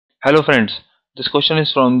Hello friends, this question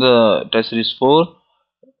is from the test series 4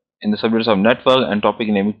 in the subjects of network and topic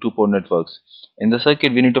naming two-port networks. In the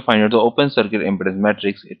circuit, we need to find out the open circuit impedance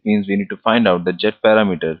matrix. It means we need to find out the Z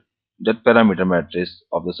parameter matrix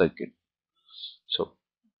of the circuit. So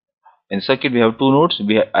in circuit we have two nodes.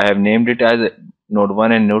 I have named it as node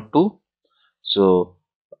 1 and node 2. So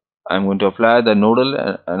I'm going to apply the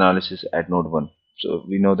nodal analysis at node 1. So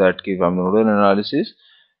we know that from nodal analysis,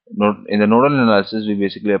 in the nodal analysis we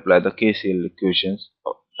basically apply the KCL equations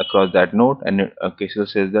across that node, and KCL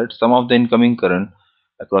says that sum of the incoming current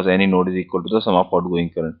across any node is equal to the sum of outgoing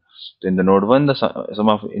current. So in the node 1 the sum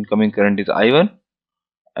of incoming current is I1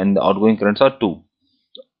 and the outgoing currents are 2.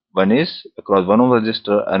 One is across 1 ohm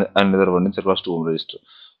resistor and another one is across 2 ohm resistor.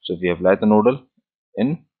 So if we apply the nodal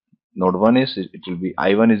in node 1 is, it will be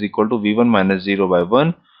I1 is equal to V1 minus 0 by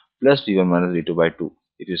 1 plus V1 minus V2 by 2.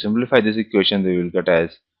 If you simplify this equation, we will get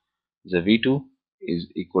as the V2 is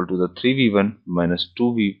equal to the 3V1 minus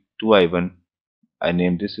 2I1. I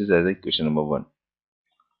name this as equation number 1.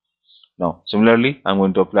 Now similarly I'm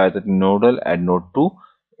going to apply the nodal at node 2.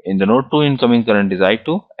 In the node 2 incoming current is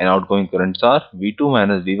I2 and outgoing currents are V2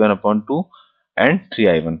 minus V1 upon 2 and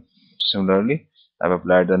 3I1. Similarly I've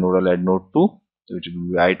applied the nodal at node 2, which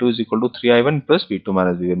will be I2 is equal to 3I1 plus V2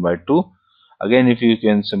 minus V1 by 2. Again, if you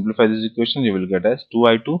can simplify this equation, you will get as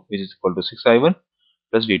 2I2 which is equal to 6I1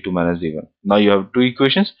 plus V2 minus V1. Now you have two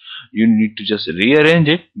equations. You need to just rearrange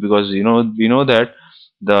it, because we know that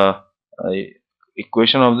the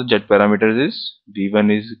equation of the Z parameters is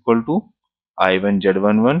V1 is equal to I1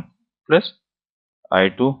 Z11 plus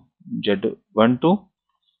I2 Z12.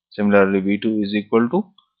 Similarly, V2 is equal to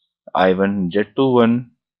I1 Z21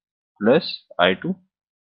 plus I2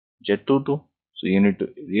 Z22. So you need to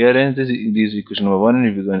rearrange these equation number 1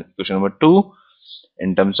 and equation number 2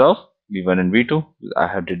 in terms of V1 and V2. I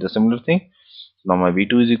have did the similar thing. Now my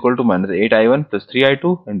V2 is equal to minus 8I1 plus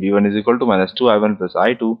 3I2 and V1 is equal to minus 2I1 plus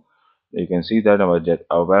I2. You can see that our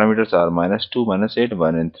parameters are minus 2, minus 8,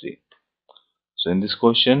 1 and 3. So in this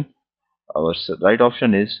question, our right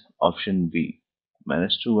option is option B,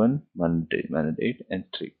 minus 2, 1, minus 8 and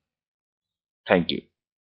 3. Thank you.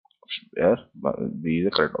 Option B is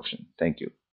the correct option. Thank you.